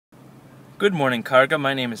Good morning, Karga.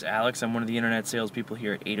 My name is Alex. I'm one of the internet salespeople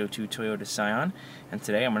here at 802 Toyota Scion, and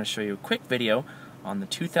today I'm going to show you a quick video on the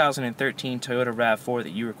 2013 Toyota RAV4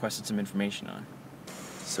 that you requested some information on.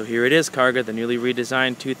 So here it is, Karga, the newly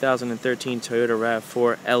redesigned 2013 Toyota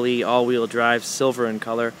RAV4 LE all-wheel drive, silver in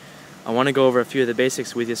color. I want to go over a few of the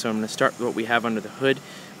basics with you, so I'm going to start with what we have under the hood,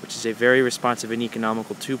 which is a very responsive and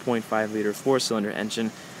economical 2.5-liter four-cylinder engine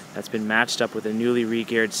that's been matched up with a newly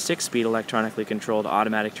re-geared 6-speed electronically controlled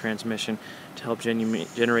automatic transmission to help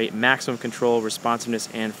generate maximum control, responsiveness,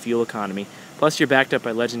 and fuel economy. Plus, you're backed up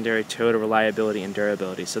by legendary Toyota reliability and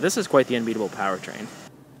durability. So this is quite the unbeatable powertrain.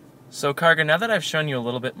 So Karga, now that I've shown you a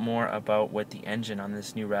little bit more about what the engine on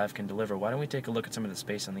this new RAV can deliver, why don't we take a look at some of the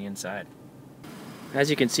space on the inside? As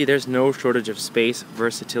you can see, there's no shortage of space,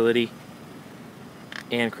 versatility,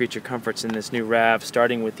 and creature comforts in this new RAV,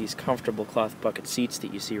 starting with these comfortable cloth bucket seats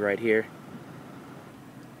that you see right here.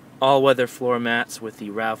 All-weather floor mats with the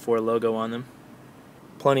RAV4 logo on them.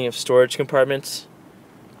 Plenty of storage compartments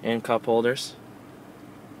and cup holders.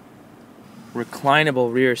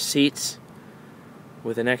 Reclinable rear seats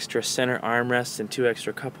with an extra center armrest and 2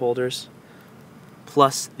 extra cup holders,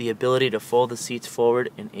 plus the ability to fold the seats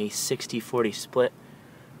forward in a 60-40 split,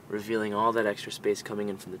 revealing all that extra space coming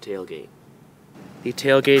in from the tailgate. The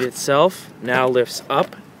tailgate itself now lifts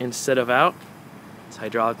up instead of out. It's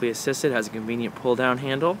hydraulically assisted, has a convenient pull-down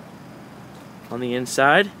handle. On the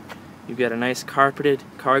inside, you've got a nice carpeted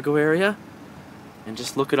cargo area, and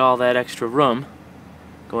just look at all that extra room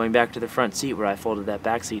going back to the front seat where I folded that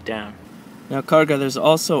back seat down. Now Karga, there's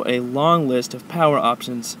also a long list of power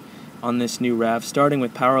options on this new RAV, starting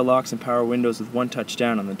with power locks and power windows with one touch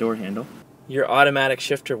down on the door handle. Your automatic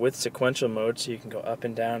shifter with sequential mode, so you can go up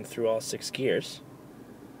and down through all 6 gears.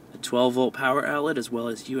 A 12-volt power outlet, as well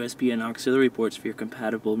as USB and auxiliary ports for your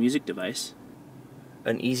compatible music device.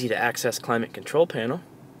 An easy-to-access climate control panel.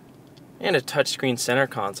 And a touchscreen center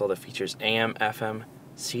console that features AM, FM,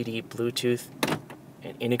 CD, Bluetooth,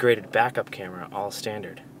 and integrated backup camera, all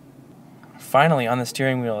standard. Finally, on the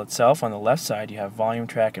steering wheel itself, on the left side, you have volume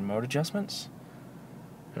track and mode adjustments.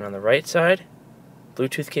 And on the right side,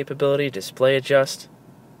 Bluetooth capability, display adjust,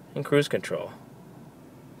 and cruise control.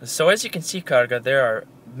 So as you can see, Karga, there are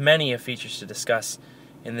many features to discuss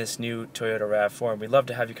in this new Toyota RAV4, and we'd love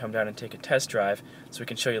to have you come down and take a test drive so we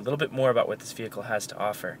can show you a little bit more about what this vehicle has to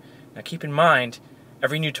offer. Now keep in mind,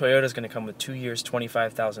 every new Toyota is going to come with 2 years,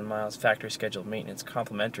 25,000 miles, factory scheduled maintenance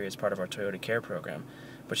complimentary as part of our Toyota Care program.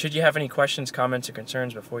 But should you have any questions, comments, or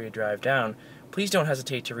concerns before you drive down, please don't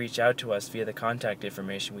hesitate to reach out to us via the contact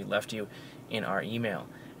information we left you in our email.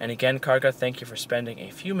 And again, Karga, thank you for spending a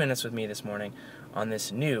few minutes with me this morning on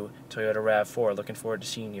this new Toyota RAV4. Looking forward to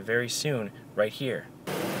seeing you very soon right here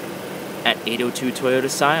at 802 Toyota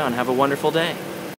Scion. Have a wonderful day.